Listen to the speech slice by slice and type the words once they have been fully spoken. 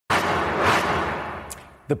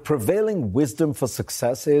The prevailing wisdom for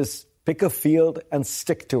success is pick a field and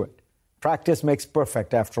stick to it. Practice makes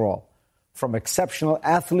perfect, after all. From exceptional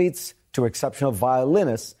athletes to exceptional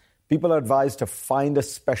violinists, people are advised to find a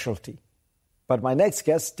specialty. But my next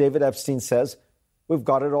guest, David Epstein, says we've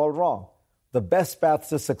got it all wrong. The best path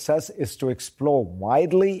to success is to explore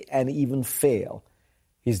widely and even fail.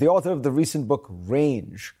 He's the author of the recent book,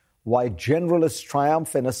 Range, Why Generalists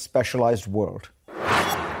Triumph in a Specialized World.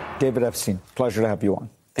 David Epstein, pleasure to have you on.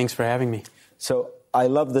 Thanks for having me. So I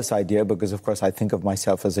love this idea because, of course, I think of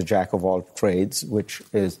myself as a jack of all trades, which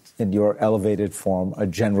is, in your elevated form, a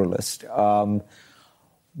generalist.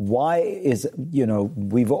 Why is,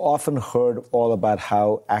 we've often heard all about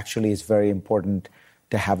how actually it's very important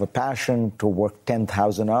to have a passion, to work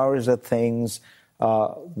 10,000 hours at things.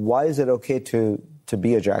 Why is it okay to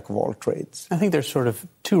be a jack of all trades? I think there's sort of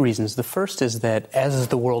two reasons. The first is that as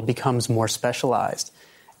the world becomes more specialized,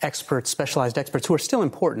 specialized experts who are still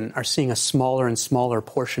important are seeing a smaller and smaller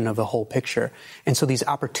portion of the whole picture. And so these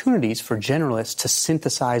opportunities for generalists to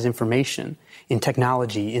synthesize information in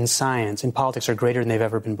technology, in science, in politics are greater than they've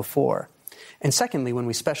ever been before. And secondly, when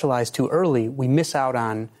we specialize too early, we miss out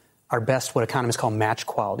on our best, what economists call match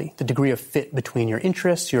quality, the degree of fit between your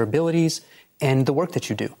interests, your abilities, and the work that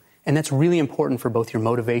you do. And that's really important for both your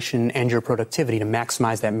motivation and your productivity to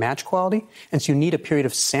maximize that match quality. And so you need a period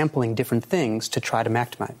of sampling different things to try to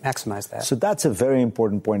maximize that. So that's a very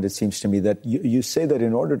important point, it seems to me, that you say that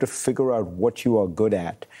in order to figure out what you are good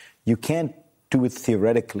at, you can't do it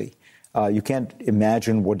theoretically. You can't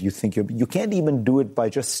imagine what you think you can't even do it by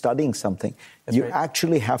just studying something. That's you right.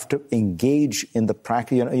 actually have to engage in the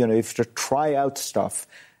practice. You have to try out stuff.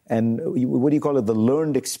 And what do you call it? The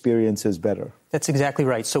learned experience is better. That's exactly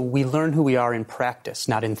right. So we learn who we are in practice,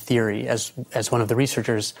 not in theory, as one of the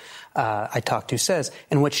researchers I talked to says.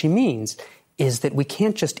 And what she means is that we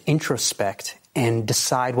can't just introspect and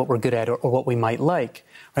decide what we're good at or what we might like.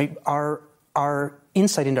 Right? Our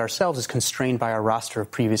insight into ourselves is constrained by our roster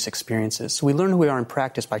of previous experiences. So we learn who we are in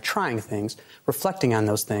practice by trying things, reflecting on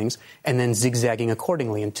those things, and then zigzagging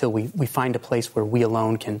accordingly until we find a place where we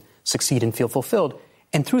alone can succeed and feel fulfilled.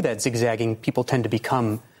 And through that zigzagging, people tend to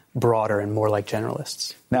become broader and more like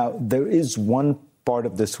generalists. Now, there is one part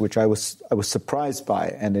of this which I was surprised by,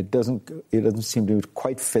 and it doesn't seem to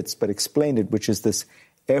quite fits, but explain it, which is this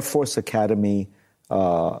Air Force Academy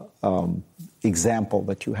example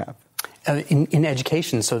that you have. In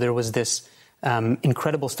education, so there was this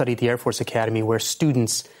incredible study at the Air Force Academy where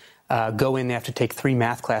students go in, they have to take 3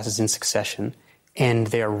 math classes in succession, and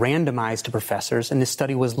they are randomized to professors. And this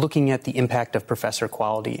study was looking at the impact of professor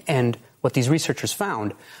quality. And what these researchers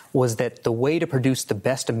found was that the way to produce the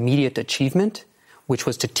best immediate achievement, which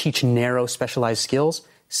was to teach narrow specialized skills,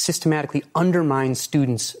 systematically undermines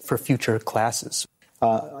students for future classes.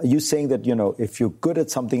 You're saying that, if you're good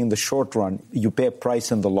at something in the short run, you pay a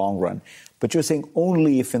price in the long run. But you're saying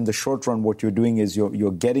only if in the short run what you're doing is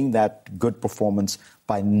you're getting that good performance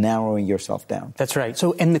by narrowing yourself down. That's right.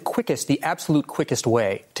 So, and the absolute quickest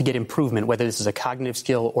way to get improvement, whether this is a cognitive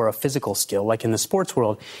skill or a physical skill, like in the sports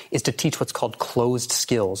world, is to teach what's called closed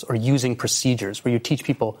skills or using procedures, where you teach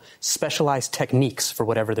people specialized techniques for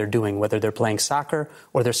whatever they're doing, whether they're playing soccer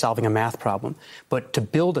or they're solving a math problem. But to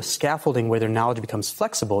build a scaffolding where their knowledge becomes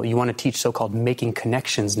flexible, you want to teach so-called making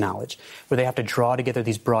connections knowledge, where they have to draw together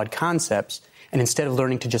these broad concepts, and instead of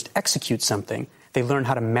learning to just execute something, they learn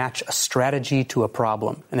how to match a strategy to a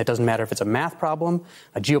problem. And it doesn't matter if it's a math problem,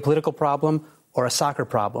 a geopolitical problem, or a soccer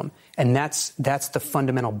problem. And that's the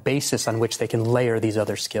fundamental basis on which they can layer these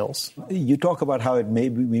other skills. You talk about how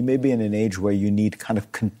we may be in an age where you need kind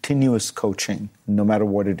of continuous coaching, no matter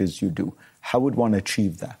what it is you do. How would one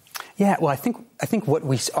achieve that? Yeah, well, I think what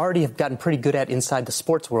we already have gotten pretty good at inside the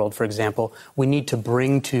sports world, for example, we need to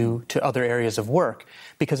bring to other areas of work.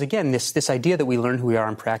 Because again, this idea that we learn who we are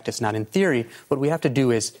in practice, not in theory, what we have to do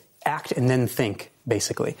is act and then think,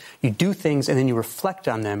 basically. You do things and then you reflect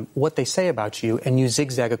on them, what they say about you, and you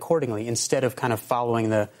zigzag accordingly instead of kind of following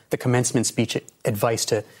the commencement speech advice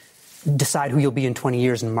to decide who you'll be in 20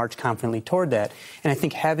 years and march confidently toward that. And I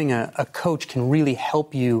think having a coach can really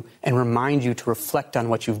help you and remind you to reflect on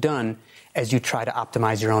what you've done as you try to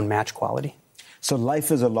optimize your own match quality. So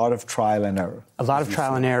life is a lot of trial and error. A lot of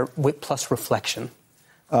trial and error plus reflection.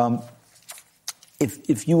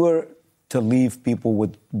 If you were to leave people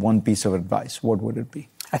with one piece of advice, what would it be?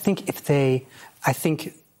 I think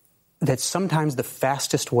that sometimes the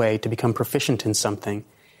fastest way to become proficient in something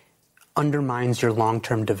undermines your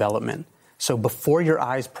long-term development. So before your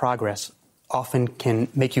eyes progress often can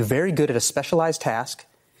make you very good at a specialized task,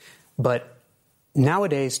 but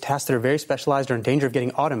nowadays, tasks that are very specialized are in danger of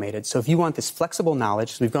getting automated. So if you want this flexible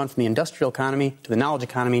knowledge, so we've gone from the industrial economy to the knowledge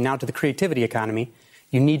economy, now to the creativity economy,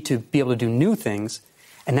 you need to be able to do new things.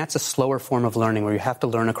 And that's a slower form of learning where you have to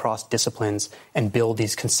learn across disciplines and build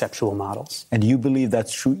these conceptual models. And you believe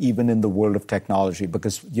that's true even in the world of technology?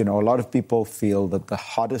 Because, a lot of people feel that the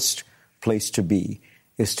hottest place to be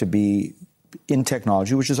is to be in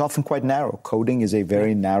technology, which is often quite narrow. Coding is a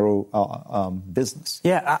very narrow business.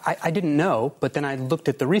 Yeah, I didn't know, but then I looked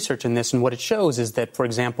at the research in this, and what it shows is that, for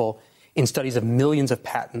example, in studies of millions of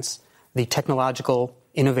patents, the technological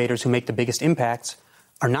innovators who make the biggest impacts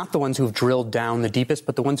are not the ones who have drilled down the deepest,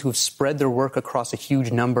 but the ones who have spread their work across a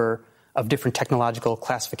huge number of different technological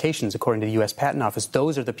classifications, according to the U.S. Patent Office.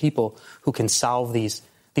 Those are the people who can solve these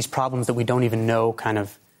problems that we don't even know kind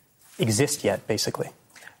of exist yet, basically.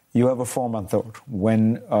 You have a 4-month-old.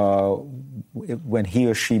 When he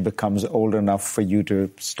or she becomes old enough for you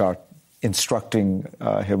to start instructing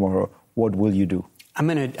him or her, what will you do? I'm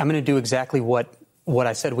gonna do exactly what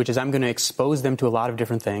I said, which is I'm going to expose them to a lot of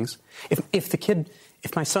different things.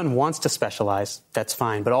 If my son wants to specialize, that's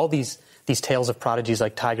fine. But all these tales of prodigies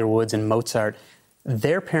like Tiger Woods and Mozart,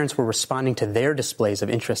 their parents were responding to their displays of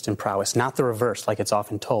interest and prowess, not the reverse, like it's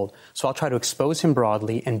often told. So I'll try to expose him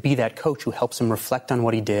broadly and be that coach who helps him reflect on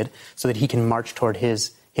what he did so that he can march toward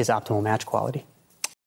his optimal match quality.